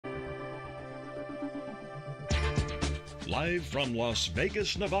Live from Las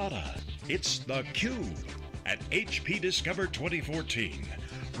Vegas, Nevada, it's theCUBE at HP Discover 2014.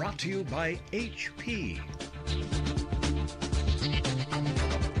 Brought to you by HP.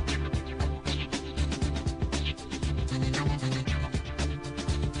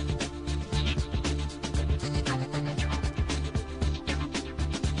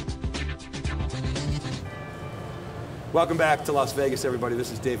 Welcome back to Las Vegas, everybody.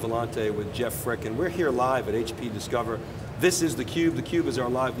 This is Dave Vellante with Jeff Frick, and we're here live at HP Discover. This is theCUBE. theCUBE is our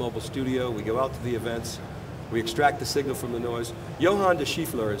live mobile studio. We go out to the events, we extract the signal from the noise. Johan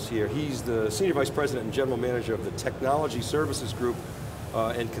Deschuyffeleer is here. He's the Senior Vice President and General Manager of the Technology Services Group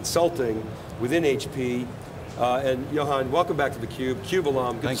and Consulting within HP. And Johan, welcome back to theCUBE. CUBE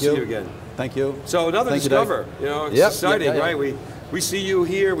alum, good to see you again. Thank you. So another Discover, you know, it's exciting, right? We see you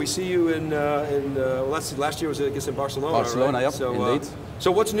here, we see you in last year was, I guess, in Barcelona, Barcelona, right? yep, So, indeed.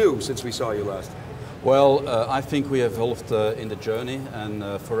 So what's new since we saw you last? Well, I think we evolved in the journey,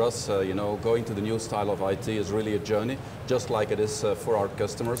 and for us, you know, going to the new style of IT is really a journey, just like it is for our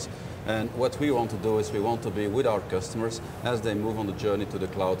customers. And what we want to do is we want to be with our customers as they move on the journey to the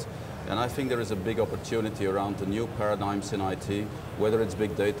cloud. And I think there is a big opportunity around the new paradigms in IT, whether it's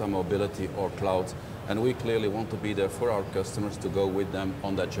big data, mobility, or cloud. And we clearly want to be there for our customers to go with them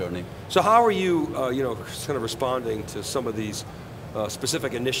on that journey. So how are you, you know, kind of responding to some of these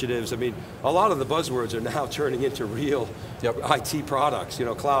specific initiatives? I mean, a lot of the buzzwords are now turning into real IT products, you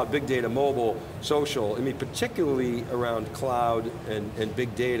know, cloud, big data, mobile, social. I mean, particularly around cloud and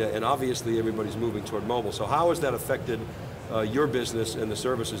big data, and obviously everybody's moving toward mobile. So how has that affected your business and the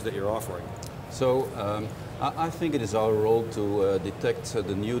services that you're offering? So I think it is our role to detect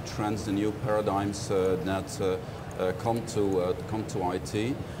the new trends, the new paradigms that come to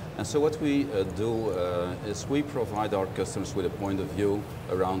IT. And so what we do is we provide our customers with a point of view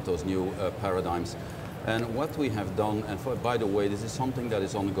around those new paradigms. And what we have done, and by the way, this is something that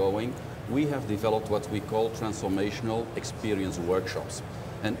is ongoing, we have developed what we call transformational experience workshops.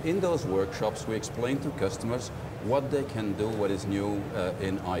 And in those workshops, we explain to customers what they can do, what is new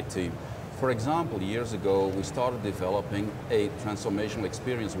in IT. For example, years ago, we started developing a transformational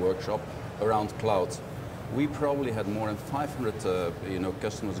experience workshop around cloud. We probably had more than 500 you know,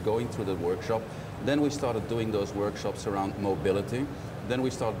 customers going through the workshop. Then we started doing those workshops around mobility. Then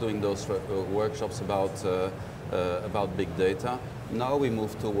we started doing those workshops about big data. Now we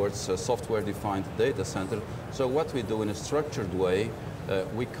move towards software-defined data center. So what we do in a structured way,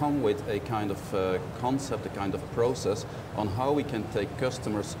 we come with a kind of concept, a kind of process on how we can take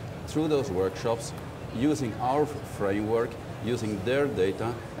customers through those workshops using our framework, using their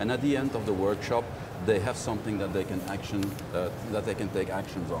data, and at the end of the workshop, they have something that they can that they can take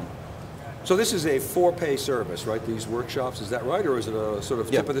actions on. So this is a for-pay service, right? These workshops, is that right, or is it a sort of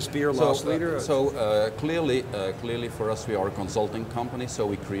tip of the spear, loss leader? Clearly for us, we are a consulting company, so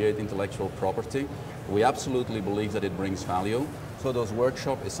we create intellectual property. We absolutely believe that it brings value. So those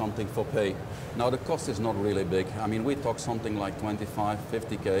workshops is something for pay. Now the cost is not really big. I mean, we talk something like 25,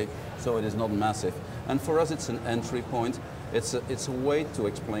 50K, so it is not massive. And for us, it's an entry point. It's a way to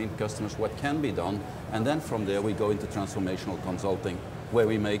explain to customers what can be done, and then from there we go into transformational consulting, where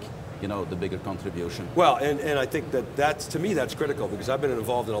we make, you know, the bigger contribution. Well, and I think that's, to me, that's critical, because I've been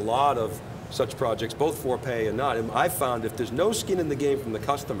involved in a lot of such projects, both for pay and not, and I've found if there's no skin in the game from the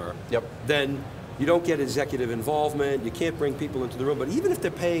customer, then you don't get executive involvement, you can't bring people into the room, but even if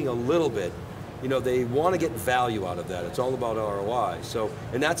they're paying a little bit, you know, they want to get value out of that. It's all about ROI. So,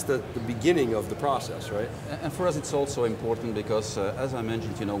 and that's the beginning of the process, right? And for us it's also important because, as I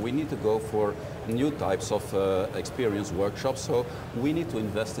mentioned, you know, we need to go for new types of experience workshops, so we need to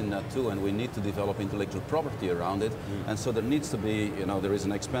invest in that too, and we need to develop intellectual property around it. And so there needs to be, you know, there is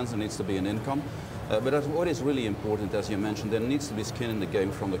an expense, there needs to be an income. But what is really important, as you mentioned, there needs to be skin in the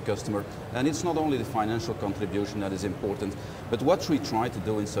game from the customer. And it's not only the financial contribution that is important, but what we try to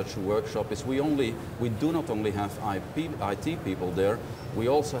do in such a workshop is we do not only have IT people there, we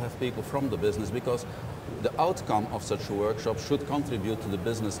also have people from the business, because the outcome of such a workshop should contribute to the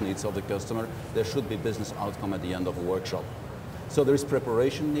business needs of the customer. There should be business outcome at the end of a workshop. So there is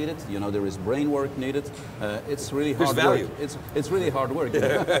preparation needed, you know, there is brain work needed. It's really hard work. It's really hard work.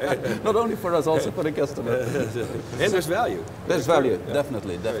 Not only for us, also for the customer. And there's value. There's value,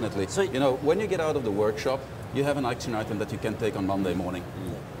 definitely, definitely. So, you know, when you get out of the workshop, you have an action item that you can take on Monday morning.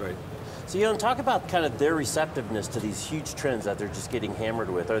 Right. So you know, talk about kind of their receptiveness to these huge trends that they're just getting hammered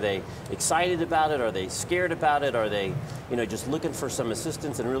with. Are they excited about it? Are they scared about it? Are they, you know, just looking for some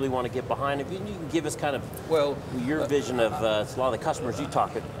assistance and really want to get behind it? You can give us kind of your vision of a lot of the customers you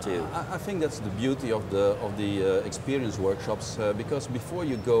talk to. I think that's the beauty of the experience workshops, because before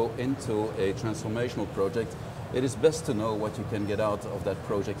you go into a transformational project, it is best to know what you can get out of that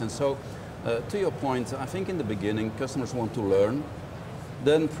project. And so, to your point, I think in the beginning, customers want to learn.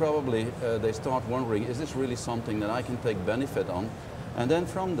 Then probably they start wondering, is this really something that I can take benefit on? And then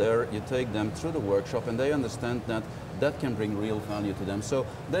from there, you take them through the workshop and they understand that that can bring real value to them. So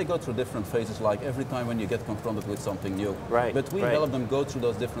they go through different phases, like every time when you get confronted with something new. Right. But we help them go through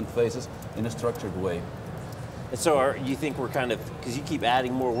those different phases in a structured way. And so you think we're kind of, because you keep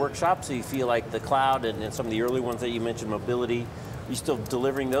adding more workshops, so you feel like the cloud and some of the early ones that you mentioned, mobility, are you still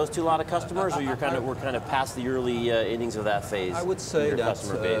delivering those to a lot of customers, or we're kind of past the early innings of that phase? I would say that,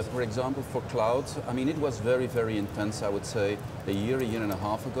 for example, for cloud, I mean, it was very, very intense, I would say, a year and a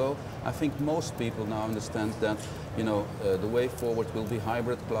half ago. I think most people now understand that, you know, the way forward will be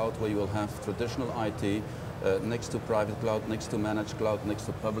hybrid cloud, where you will have traditional IT, next to private cloud, next to managed cloud, next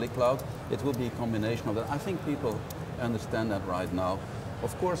to public cloud. It will be a combination of that. I think people understand that right now.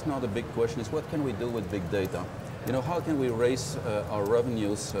 Of course, now the big question is, what can we do with big data? You know, how can we raise our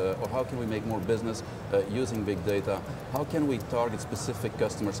revenues, or how can we make more business using big data? How can we target specific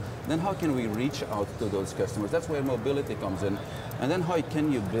customers? Then how can we reach out to those customers? That's where mobility comes in. And then how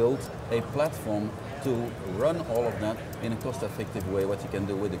can you build a platform to run all of that in a cost-effective way, what you can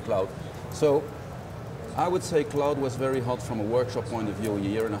do with the cloud. So I would say cloud was very hot from a workshop point of view a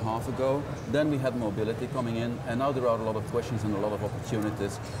year and a half ago. Then we had mobility coming in, and now there are a lot of questions and a lot of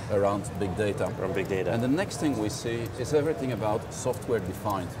opportunities around big data. Around big data. And the next thing we see is everything about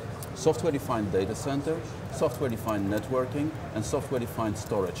software-defined. Software-defined data center, software-defined networking, and software-defined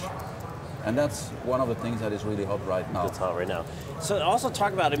storage. And that's one of the things that is really hot right now. That's hot right now. So also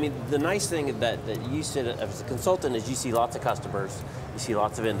talk about, I mean, the nice thing that you said as a consultant is you see lots of customers, you see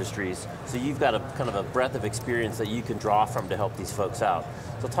lots of industries, so you've got a kind of a breadth of experience that you can draw from to help these folks out.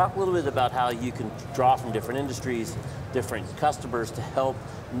 So talk a little bit about how you can draw from different industries, different customers to help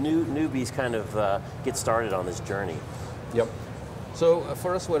newbies kind of get started on this journey. Yep. So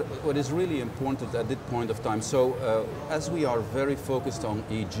for us, what is really important at this point of time, so as we are very focused on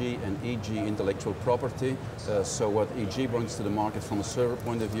EG and EG intellectual property, so what EG brings to the market from a server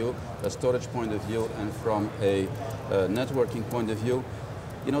point of view, a storage point of view, and from a networking point of view,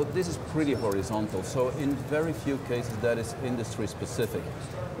 you know, this is pretty horizontal. So in very few cases that is industry specific.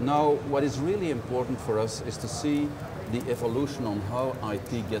 Now, what is really important for us is to see the evolution on how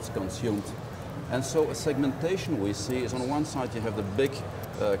IT gets consumed. And so a segmentation we see is on one side you have the big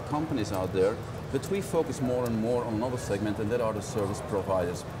companies out there, but we focus more and more on another segment, and that are the service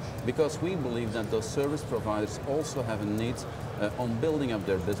providers. Because we believe that those service providers also have a need on building up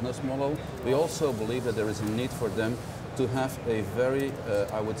their business model. We also believe that there is a need for them to have a very,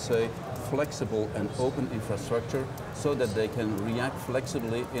 I would say, flexible and open infrastructure so that they can react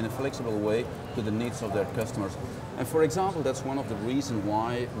flexibly, in a flexible way, to the needs of their customers. And for example, that's one of the reasons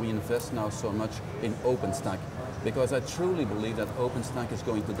why we invest now so much in OpenStack. Because I truly believe that OpenStack is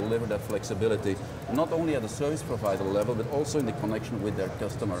going to deliver that flexibility, not only at the service provider level, but also in the connection with their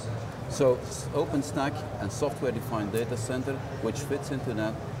customer. So OpenStack and software-defined data center, which fits into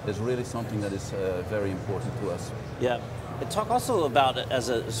that, is really something that is very important to us. Yeah. And talk also about, as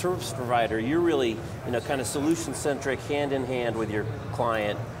a service provider, you're really, you know, kind of solution-centric, hand-in-hand with your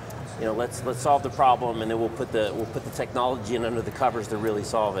client. You know, let's solve the problem, and then we'll put the technology in under the covers to really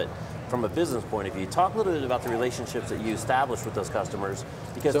solve it. From a business point of view, talk a little bit about the relationships that you establish with those customers,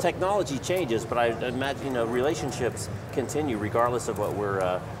 because technology changes, but I imagine, you know, relationships continue regardless of what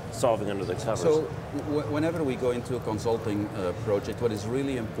we're solving under the covers. So whenever we go into a consulting project, what is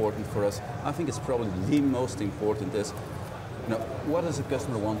really important for us, I think it's probably the most important, is, you know, what does a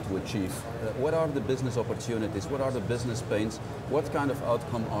customer want to achieve? What are the business opportunities? What are the business pains? What kind of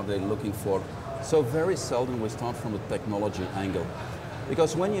outcome are they looking for? So very seldom we start from the technology angle.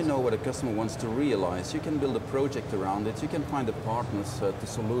 Because when you know what a customer wants to realize, you can build a project around it, you can find the partners to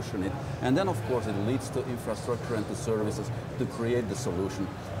solution it, and then of course it leads to infrastructure and to services to create the solution.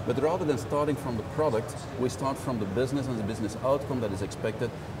 But rather than starting from the product, we start from the business and the business outcome that is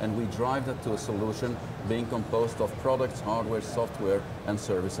expected, and we drive that to a solution being composed of products, hardware, software, and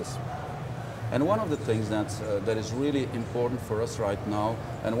services. And one of the things that is really important for us right now,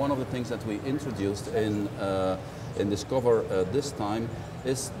 and one of the things that we introduced in Discover this time,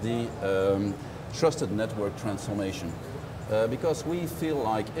 is the trusted network transformation. Because we feel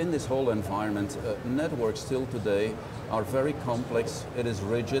like in this whole environment, networks still today are very complex, it is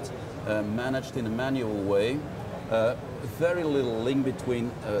rigid, managed in a manual way, very little link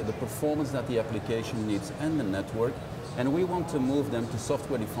between the performance that the application needs and the network, and we want to move them to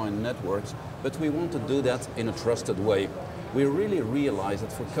software-defined networks, but we want to do that in a trusted way. we really realize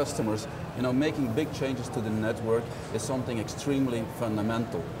that for customers, making big changes to the network is something extremely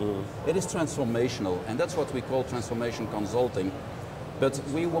fundamental. It is transformational, and that's what we call transformation consulting. But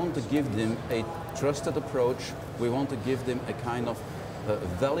we want to give them a trusted approach. We want to give them a kind of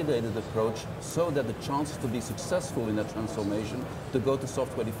validated approach so that the chances to be successful in that transformation, to go to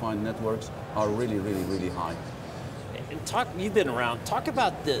software-defined networks, are really, really, really high. And you've been around, talk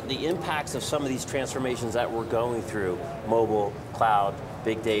about the impacts of some of these transformations that we're going through, mobile, cloud,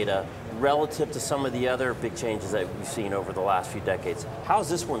 big data, relative to some of the other big changes that we've seen over the last few decades. How is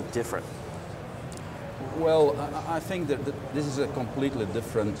this one different? Well, I think that this is a completely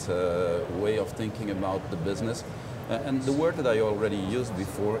different way of thinking about the business. And the word that I already used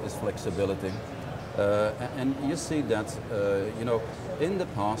before is flexibility. And you see that, in the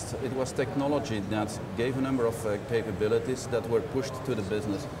past, it was technology that gave a number of capabilities that were pushed to the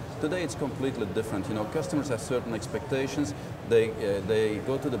business. Today it's completely different. Customers have certain expectations. They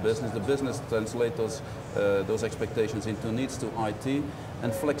go to the business translates those expectations into needs to IT,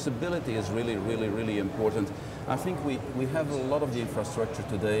 and flexibility is really, really, really important. I think we have a lot of the infrastructure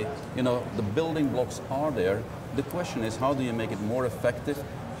today. The building blocks are there. The question is, how do you make it more effective?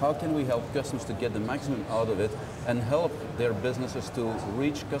 How can we help customers to get the maximum out of it and help their businesses to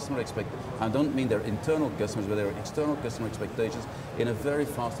reach customer expectations? I don't mean their internal customers, but their external customer expectations in a very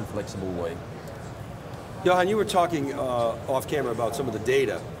fast and flexible way. Johan, you were talking off camera about some of the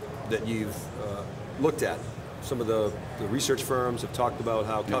data that you've looked at. Some of the research firms have talked about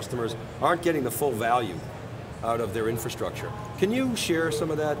how customers aren't getting the full value out of their infrastructure. Can you share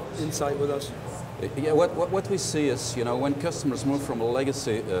some of that insight with us? Yeah, what we see is, when customers move from a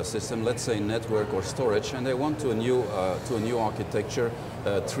legacy system, let's say network or storage, and they want to a new architecture,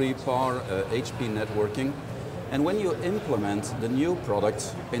 3-PAR, HP networking, and when you implement the new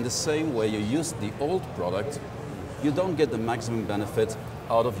product in the same way you used the old product, you don't get the maximum benefit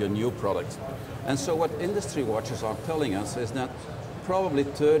out of your new product. And so what industry watchers are telling us is that probably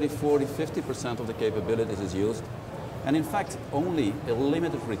 30, 40, 50% of the capabilities is used. And in fact, only a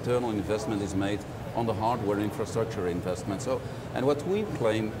limited return on investment is made on the hardware infrastructure investment. And what we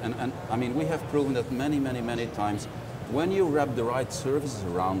claim, and I mean, we have proven that many, many, many times, when you wrap the right services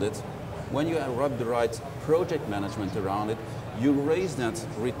around it, when you wrap the right project management around it, you raise that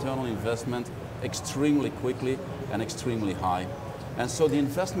return on investment extremely quickly and extremely high. And so the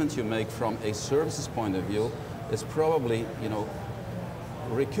investment you make from a services point of view is probably,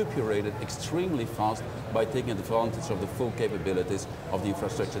 recuperated extremely fast by taking advantage of the full capabilities of the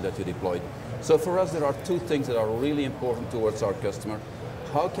infrastructure that you deployed. So for us, there are two things that are really important towards our customer.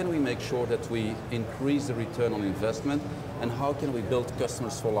 How can we make sure that we increase the return on investment, and how can we build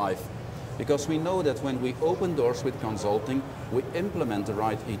customers for life? Because we know that when we open doors with consulting, we implement the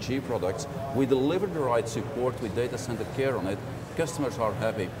right EG products, we deliver the right support with data-centered care on it, customers are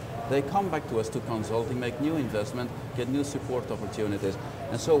happy. They come back to us to consulting, make new investment, get new support opportunities.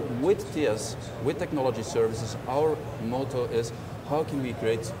 And so with TS, with technology services, our motto is, how can we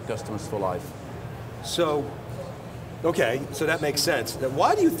create customers for life? So, okay, so that makes sense. Now,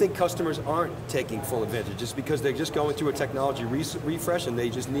 why do you think customers aren't taking full advantage? Just because they're just going through a technology refresh and they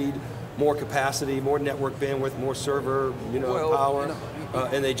just need more capacity, more network bandwidth, more server power,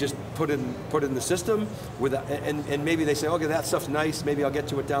 and they just put it in the system, and maybe they say, okay, that stuff's nice, maybe I'll get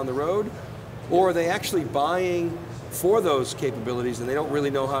to it down the road, or are they actually buying for those capabilities and they don't really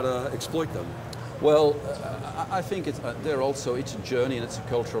know how to exploit them? Well, I think it's a journey and it's a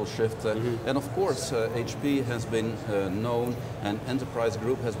cultural shift. And of course, HP has been known, and Enterprise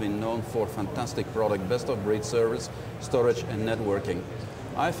Group has been known for fantastic product, best of breed service, storage and networking.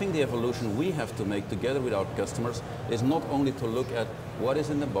 I think the evolution we have to make together with our customers is not only to look at what is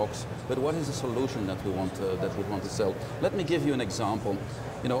in the box, but what is the solution that we want to sell. Let me give you an example.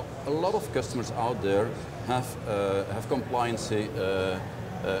 A lot of customers out there have compliance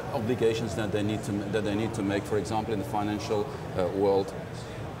obligations that they need to make, for example, in the financial world.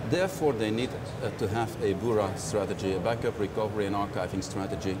 Therefore, they need to have a BURA strategy, a backup, recovery, and archiving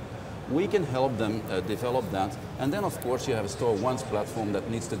strategy. We can help them develop that, and then of course you have a store once platform that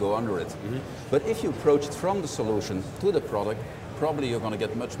needs to go under it. But if you approach it from the solution to the product, probably you're going to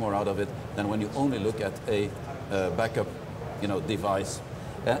get much more out of it than when you only look at a backup device.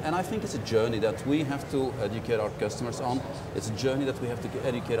 And I think it's a journey that we have to educate our customers on. It's a journey that we have to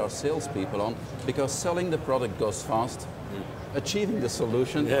educate our salespeople on, because selling the product goes fast. Achieving the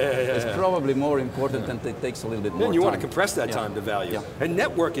solution is probably more important, and it takes a little bit more time. And you want to compress that time to value. Yeah. And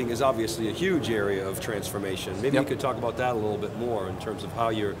networking is obviously a huge area of transformation. Maybe you could talk about that a little bit more in terms of how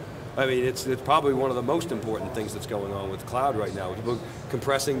you're I mean, it's probably one of the most important things that's going on with cloud right now. People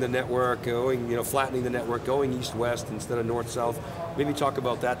compressing the network, going, flattening the network, going east-west instead of north-south. Maybe talk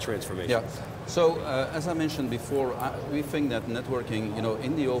about that transformation. Yeah. So, as I mentioned before, we think that networking,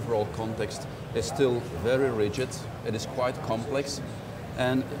 in the overall context, is still very rigid. It is quite complex,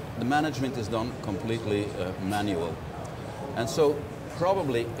 and the management is done completely manual. And so,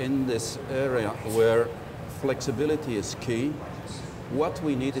 probably in this area where flexibility is key, what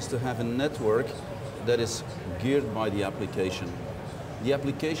we need is to have a network that is geared by the application. The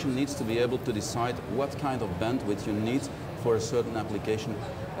application needs to be able to decide what kind of bandwidth you need for a certain application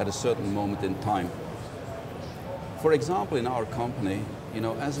at a certain moment in time. For example, in our company,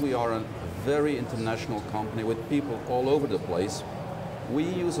 as we are a very international company with people all over the place, we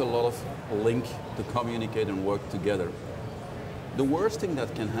use a lot of link to communicate and work together. The worst thing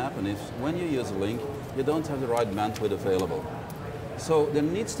that can happen is when you use a link, you don't have the right bandwidth available. So there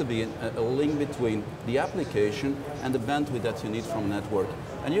needs to be a link between the application and the bandwidth that you need from network.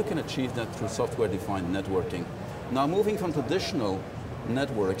 And you can achieve that through software-defined networking. Now, moving from traditional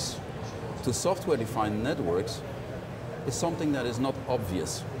networks to software-defined networks is something that is not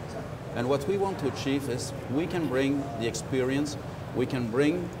obvious. And what we want to achieve is we can bring the experience, we can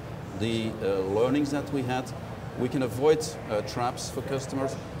bring the learnings that we had, we can avoid traps for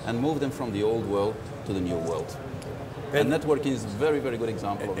customers and move them from the old world to the new world. And networking is a very, very good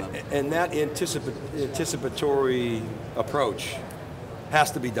example of that. And that anticipatory approach has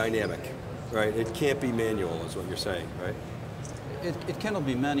to be dynamic, right? It can't be manual, is what you're saying, right? It cannot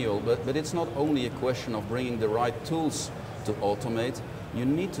be manual, but it's not only a question of bringing the right tools to automate. You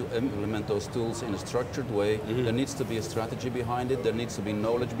need to implement those tools in a structured way. Mm-hmm. There needs to be a strategy behind it. There needs to be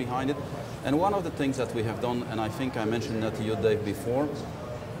knowledge behind it. And one of the things that we have done, and I think I mentioned that to you, Dave, before,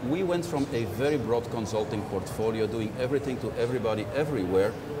 we went from a very broad consulting portfolio, doing everything to everybody,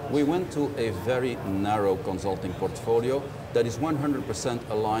 everywhere. We went to a very narrow consulting portfolio that is 100%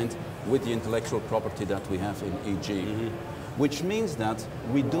 aligned with the intellectual property that we have in EG. Mm-hmm. Which means that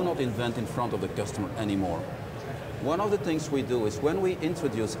we do not invent in front of the customer anymore. One of the things we do is when we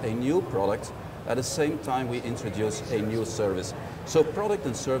introduce a new product, at the same time we introduce a new service. So product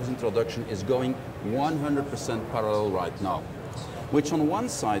and service introduction is going 100% parallel right now. Which on one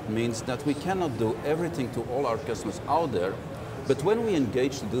side means that we cannot do everything to all our customers out there, but when we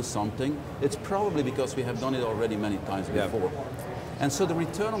engage to do something, it's probably because we have done it already many times before. And so the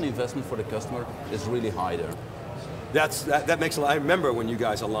return on investment for the customer is really high there. That makes a lot. I remember when you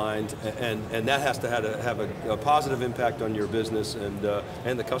guys aligned, and that has to have a positive impact on your business and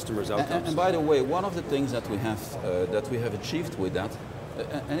the customer's outcomes. And by the way, one of the things that we have achieved with that,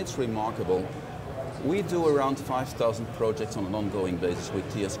 and it's remarkable, we do around 5,000 projects on an ongoing basis with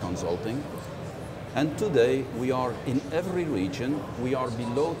TS Consulting, and today we are in every region we are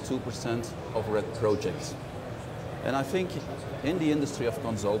below 2% of red projects. And I think in the industry of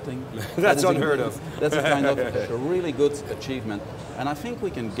consulting, that's unheard of. That's a kind of a really good achievement. And I think we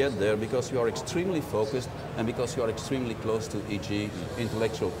can get there because we are extremely focused and because we are extremely close to EG,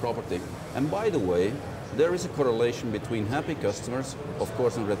 intellectual property. And by the way, there is a correlation between happy customers, of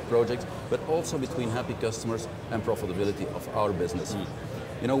course in red projects, but also between happy customers and profitability of our business.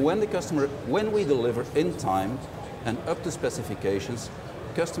 When we deliver in time and up to specifications,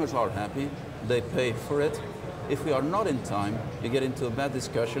 customers are happy, they pay for it. If we are not in time, you get into a bad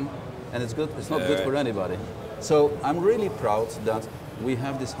discussion, and it's not good for anybody. So I'm really proud that we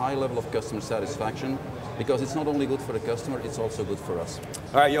have this high level of customer satisfaction, because it's not only good for the customer, it's also good for us.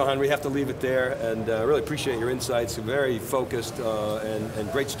 All right, Johan, we have to leave it there, and I really appreciate your insights. Very focused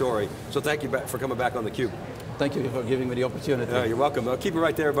and great story. So thank you for coming back on theCUBE. Thank you for giving me the opportunity. You're welcome. Keep it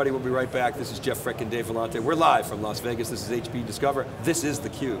right there, everybody. We'll be right back. This is Jeff Frick and Dave Vellante. We're live from Las Vegas. This is HP Discover. This is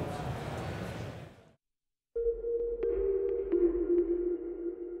theCUBE.